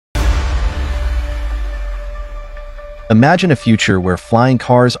Imagine a future where flying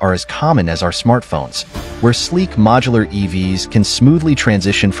cars are as common as our smartphones, where sleek modular EVs can smoothly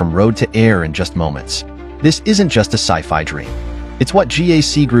transition from road to air in just moments. This isn't just a sci-fi dream. It's what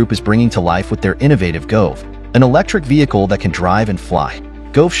GAC Group is bringing to life with their innovative Gove, an electric vehicle that can drive and fly.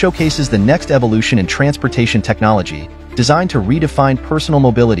 Gove showcases the next evolution in transportation technology, designed to redefine personal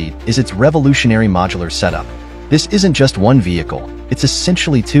mobility. Is its revolutionary modular setup. This isn't just one vehicle, it's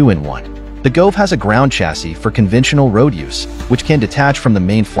essentially two in one. The Gove has a ground chassis for conventional road use, which can detach from the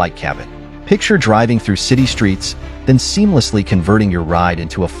main flight cabin. Picture driving through city streets, then seamlessly converting your ride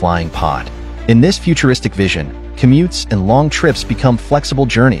into a flying pod. In this futuristic vision, commutes and long trips become flexible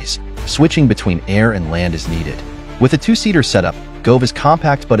journeys, switching between air and land as needed. With a two-seater setup, Gove is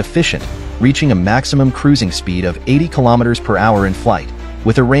compact but efficient, reaching a maximum cruising speed of 80 km per hour in flight,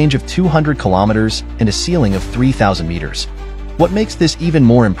 with a range of 200 kilometers and a ceiling of 3,000 meters. What makes this even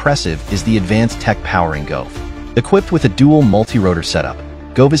more impressive is the advanced tech powering Gove. Equipped with a dual multi-rotor setup,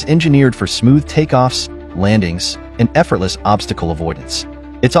 Gove is engineered for smooth takeoffs, landings, and effortless obstacle avoidance.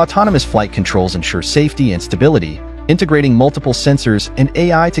 Its autonomous flight controls ensure safety and stability, integrating multiple sensors and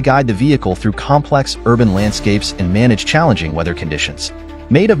AI to guide the vehicle through complex urban landscapes and manage challenging weather conditions.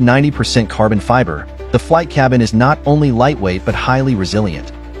 Made of 90% carbon fiber, the flight cabin is not only lightweight but highly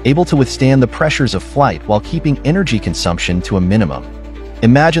resilient, able to withstand the pressures of flight while keeping energy consumption to a minimum.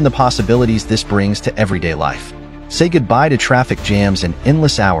 Imagine the possibilities this brings to everyday life. Say goodbye to traffic jams and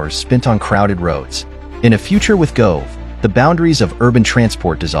endless hours spent on crowded roads. In a future with Gove, the boundaries of urban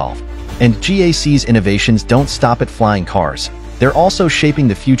transport dissolve. And GAC's innovations don't stop at flying cars. They're also shaping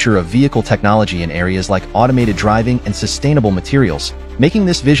the future of vehicle technology in areas like automated driving and sustainable materials, making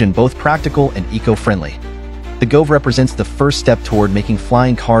this vision both practical and eco-friendly. The Gove represents the first step toward making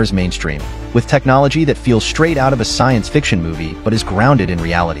flying cars mainstream, with technology that feels straight out of a science fiction movie but is grounded in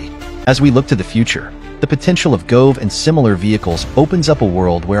reality. As we look to the future, the potential of Gove and similar vehicles opens up a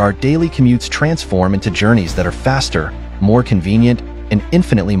world where our daily commutes transform into journeys that are faster, more convenient, and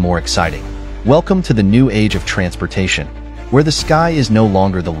infinitely more exciting. Welcome to the new age of transportation, where the sky is no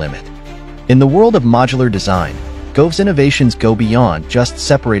longer the limit. In the world of modular design, Gove's innovations go beyond just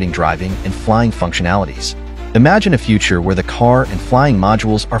separating driving and flying functionalities. Imagine a future where the car and flying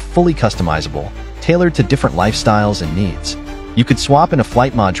modules are fully customizable, tailored to different lifestyles and needs. You could swap in a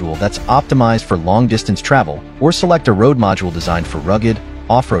flight module that's optimized for long-distance travel, or select a road module designed for rugged,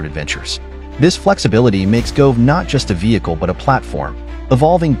 off-road adventures. This flexibility makes Gove not just a vehicle but a platform,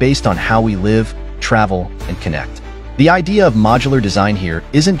 evolving based on how we live, travel, and connect. The idea of modular design here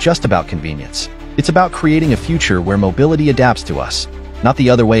isn't just about convenience. It's about creating a future where mobility adapts to us, not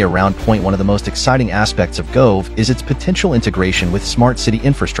the other way around. One of the most exciting aspects of Gove is its potential integration with smart city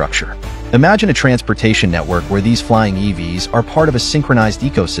infrastructure. Imagine a transportation network where these flying EVs are part of a synchronized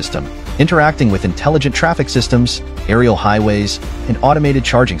ecosystem, interacting with intelligent traffic systems, aerial highways, and automated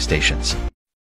charging stations.